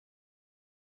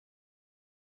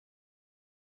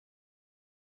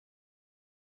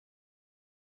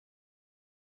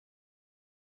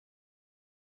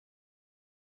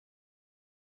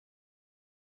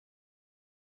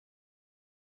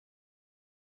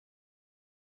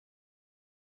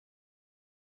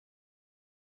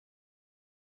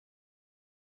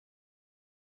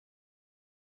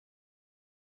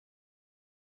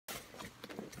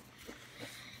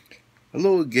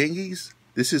Hello, gangies.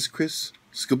 This is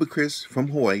Scuba Chris from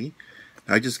Hawaii.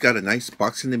 I just got a nice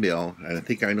box in the mail, and I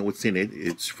think I know what's in it.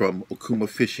 It's from Okuma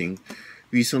Fishing.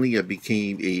 Recently, I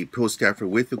became a pro staffer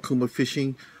with Okuma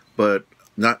Fishing, but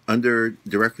not under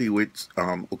directly with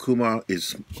Okuma.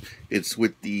 It's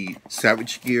with the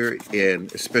Savage Gear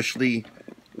and especially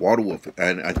Water Wolf.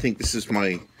 And I think this is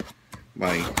my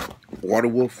Water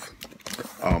Wolf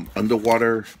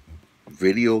underwater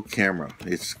video camera.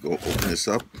 Let's go open this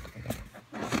up.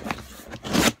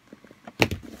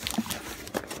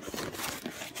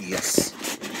 Yes,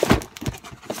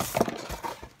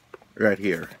 right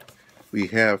here we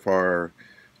have our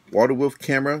Water Wolf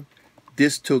camera.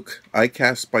 This took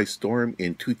ICAST by storm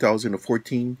in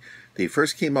 2014. They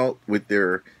first came out with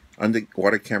their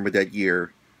underwater camera that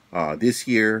year. This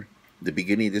year, the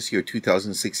beginning of this year,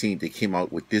 2016, they came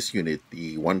out with this unit,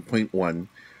 the 1.1.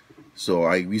 So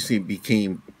I recently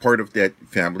became part of that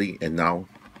family, and now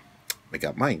I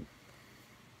got mine.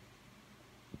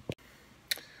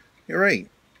 All right.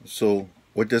 So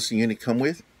what does the unit come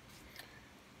with?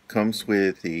 Comes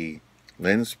with the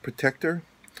lens protector,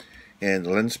 and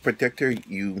the lens protector,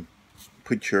 you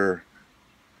put your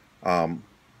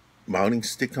mounting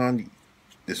stick on,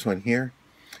 this one here,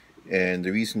 and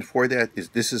the reason for that is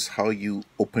this is how you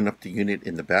open up the unit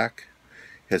in the back.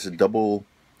 It has a double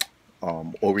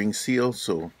O-ring seal,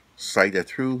 so slide that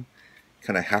through,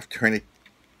 kind of half turn it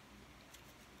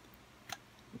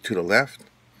to the left,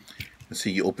 and so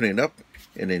you open it up.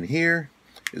 And then here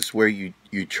is where you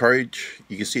charge.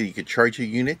 You can see you can charge your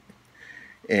unit,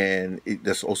 and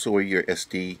that's also where your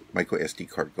micro SD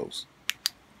card goes.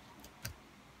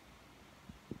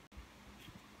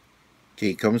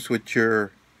 Okay, it comes with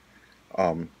your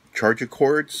charger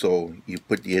cord, so you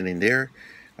put the in there.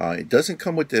 It doesn't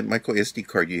come with the micro SD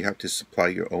card. You have to supply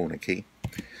your own. Okay,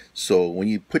 so when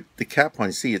you put the cap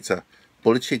on, see it's a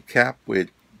bullet shaped cap with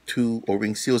two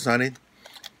O-ring seals on it.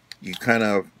 You kind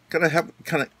of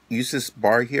use this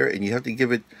bar here, and you have to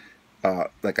give it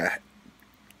like a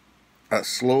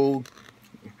slow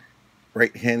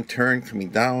right hand turn coming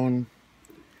down,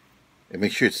 and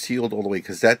make sure it's sealed all the way,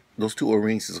 because those two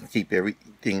O-rings is going to keep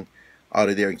everything out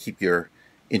of there and keep your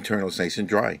internals nice and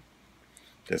dry.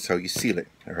 That's how you seal it.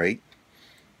 All right,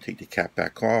 take the cap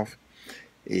back off.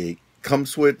 It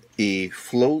comes with a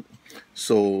float,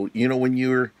 so you know when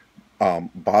you're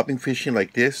bobbing fishing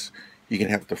like this, you can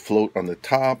have the float on the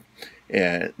top,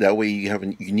 and that way you have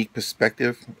a unique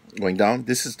perspective going down.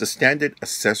 This is the standard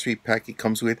accessory pack it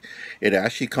comes with. It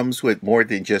actually comes with more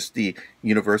than just the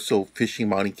universal fishing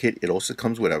mounting kit. It also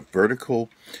comes with a vertical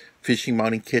fishing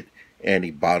mounting kit and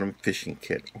a bottom fishing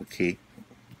kit. Okay,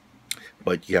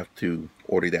 but you have to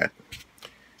order that.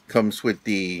 Comes with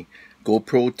the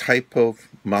GoPro type of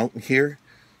mount here,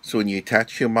 so when you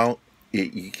attach your mount,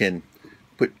 you can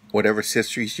put whatever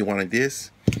accessories you want on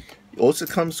this. It also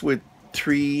comes with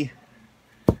 3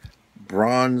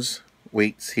 bronze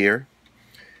weights here,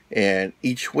 and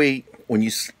each weight, when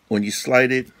you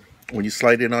slide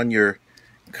it on your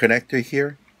connector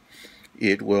here,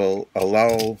 it will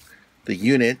allow the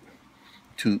unit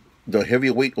to, the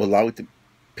heavier weight will allow it to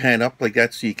pan up like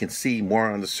that, so you can see more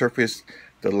on the surface.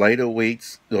 The lighter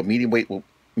weights, the medium weight will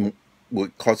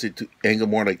cause it to angle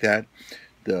more like that.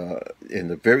 And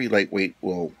the very lightweight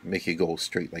will make it go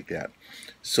straight like that.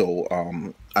 So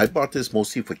I bought this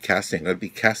mostly for casting. I'd be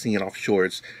casting it offshore.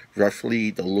 It's roughly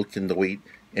the look and the weight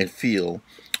and feel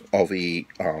of a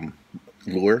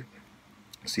lure.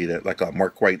 See that, like a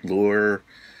Mark White lure.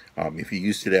 If you're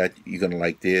used to that, you're gonna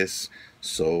like this.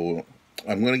 So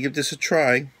I'm gonna give this a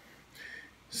try,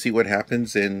 see what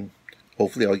happens, and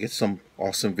hopefully I'll get some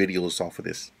awesome videos off of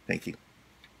this. Thank you.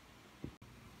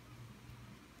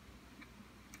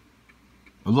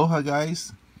 Aloha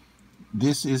guys,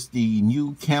 this is the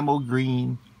new Camo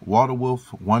Green Water Wolf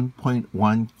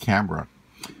 1.1 camera.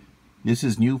 This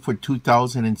is new for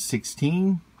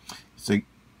 2016. It's a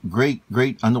great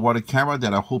underwater camera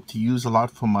that I hope to use a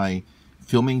lot for my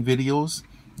filming videos.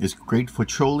 It's great for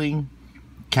trolling,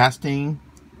 casting,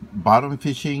 bottom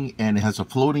fishing, and it has a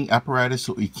floating apparatus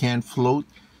so it can float.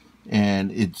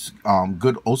 And it's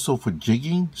good also for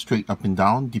jigging straight up and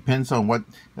down. Depends on what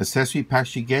accessory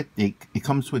packs you get. It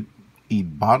comes with a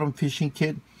bottom fishing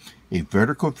kit, a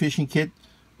vertical fishing kit,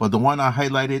 but the one I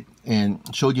highlighted and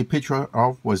showed you a picture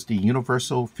of was the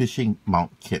universal fishing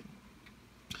mount kit.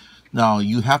 Now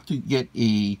you have to get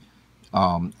a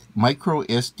micro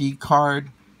SD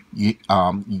card. You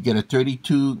get a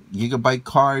 32 gigabyte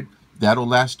card. That'll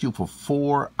last you for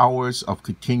 4 hours of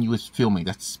continuous filming.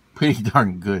 That's pretty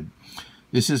darn good.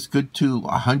 This is good to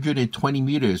 120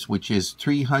 meters, which is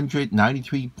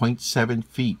 393.7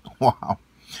 feet. Wow.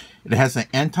 It has an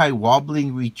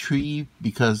anti-wobbling retrieve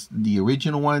because the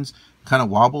original ones kind of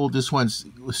wobble. This one's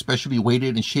especially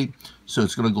weighted and shaped, so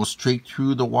it's going to go straight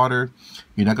through the water.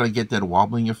 You're not going to get that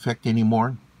wobbling effect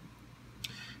anymore.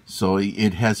 So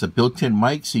it has a built-in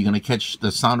mic, so you're going to catch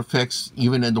the sound effects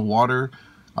even in the water,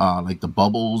 like the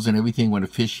bubbles and everything when a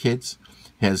fish hits.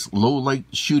 It has low light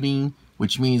shooting,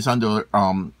 which means under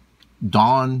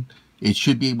dawn, it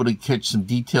should be able to catch some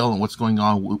detail on what's going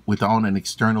on without an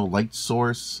external light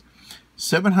source.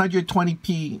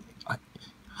 720p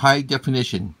high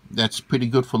definition. That's pretty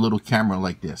good for a little camera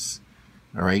like this.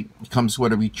 All right. It comes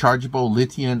with a rechargeable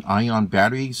lithium-ion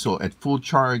battery, so at full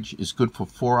charge, it's good for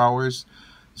 4 hours.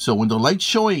 So when the light's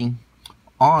showing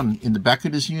on in the back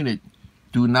of this unit,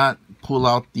 do not pull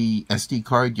out the SD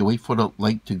card. You wait for the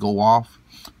light to go off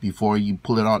before you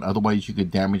pull it out. Otherwise, you could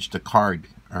damage the card.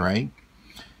 All right.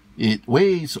 It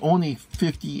weighs only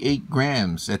 58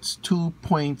 grams. That's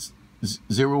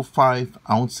 2.05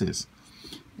 ounces.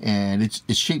 And it's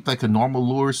shaped like a normal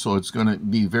lure, so it's going to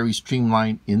be very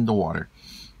streamlined in the water.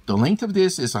 The length of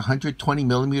this is 120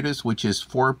 millimeters, which is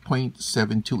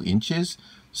 4.72 inches.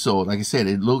 So, like I said,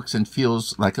 it looks and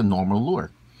feels like a normal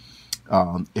lure.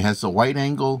 It has a wide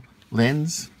angle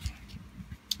lens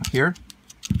here.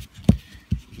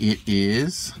 It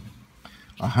is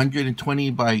 120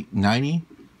 by 90.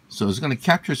 So it's going to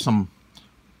capture some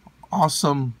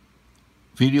awesome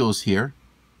videos here.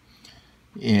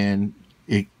 And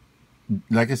it,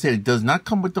 like I said, it does not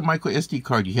come with the micro SD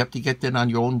card. You have to get that on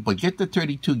your own, but get the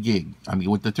 32 gig. I mean,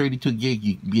 with the 32 gig,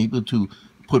 you'll be able to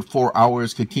put 4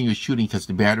 hours continuous shooting because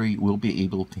the battery will be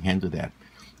able to handle that.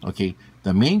 Okay,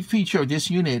 the main feature of this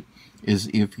unit is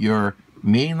if your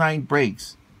mainline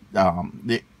breaks,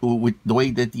 with the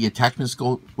way that the attachments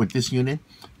go with this unit,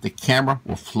 the camera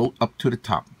will float up to the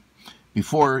top.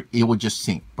 Before, it would just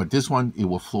sink, but this one, it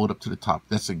will float up to the top.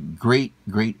 That's a great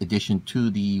addition to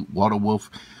the Waterwolf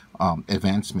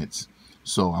advancements.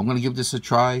 So I'm going to give this a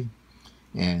try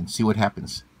and see what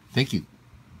happens. Thank you.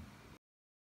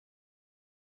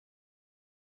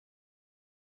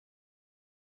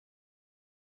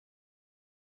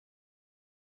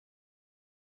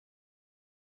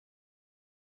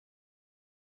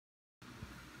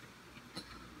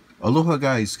 Aloha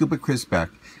guys, Scuba Chris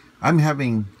back. I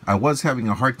was having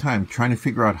a hard time trying to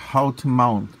figure out how to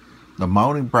mount the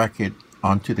mounting bracket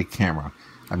onto the camera.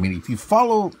 I mean, if you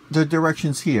follow the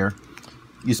directions here,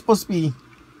 you're supposed to be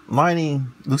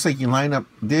lining, looks like you line up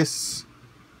this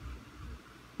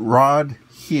rod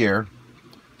here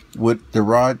with the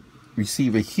rod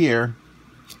receiver here.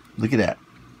 Look at that.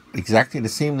 Exactly the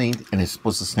same length, and it's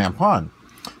supposed to snap on.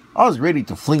 I was ready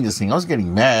to fling this thing. I was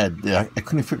getting mad. I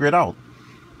couldn't figure it out.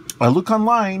 I look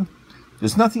online,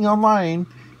 there's nothing online,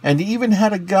 and they even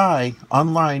had a guy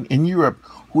online in Europe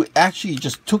who actually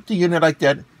just took the unit like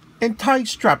that and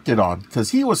strapped it on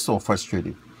because he was so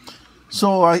frustrated.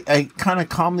 So I kind of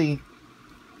calmly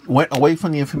went away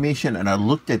from the information and I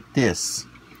looked at this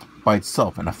by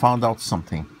itself, and I found out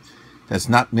something that's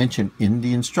not mentioned in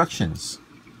the instructions.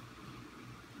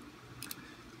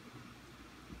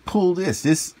 Pull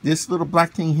this little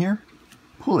black thing here,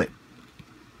 pull it,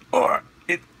 or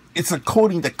it's a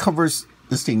coating that covers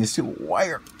this thing. This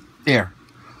wire there.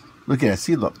 Look at that.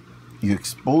 See, look, you're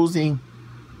exposing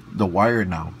the wire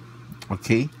now.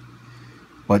 Okay,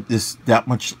 but there's that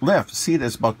much left. See,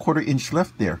 there's about 1/4 inch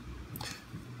left there.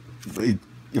 You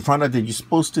find out that you're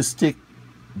supposed to stick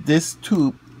this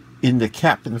tube in the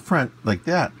cap in the front like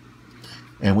that,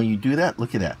 and when you do that,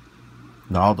 look at that.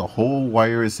 Now the whole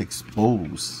wire is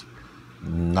exposed.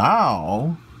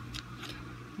 Now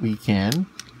we can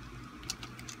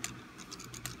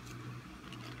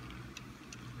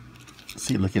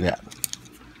see, look at that.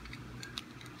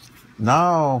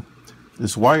 Now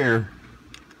this wire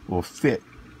will fit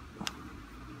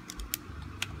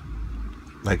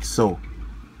like so.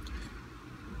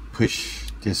 Push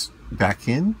this back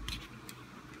in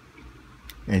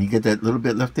and you get that little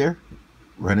bit left there.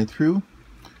 Run it through.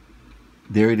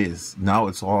 There it is. Now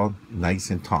it's all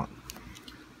nice and taut.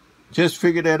 Just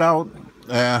figured that out.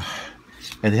 And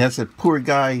it has a poor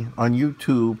guy on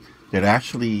YouTube that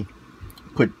actually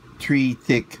put 3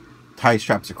 thick tie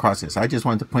straps across this. I just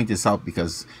wanted to point this out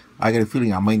because I got a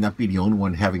feeling I might not be the only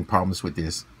one having problems with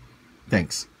this.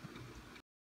 Thanks.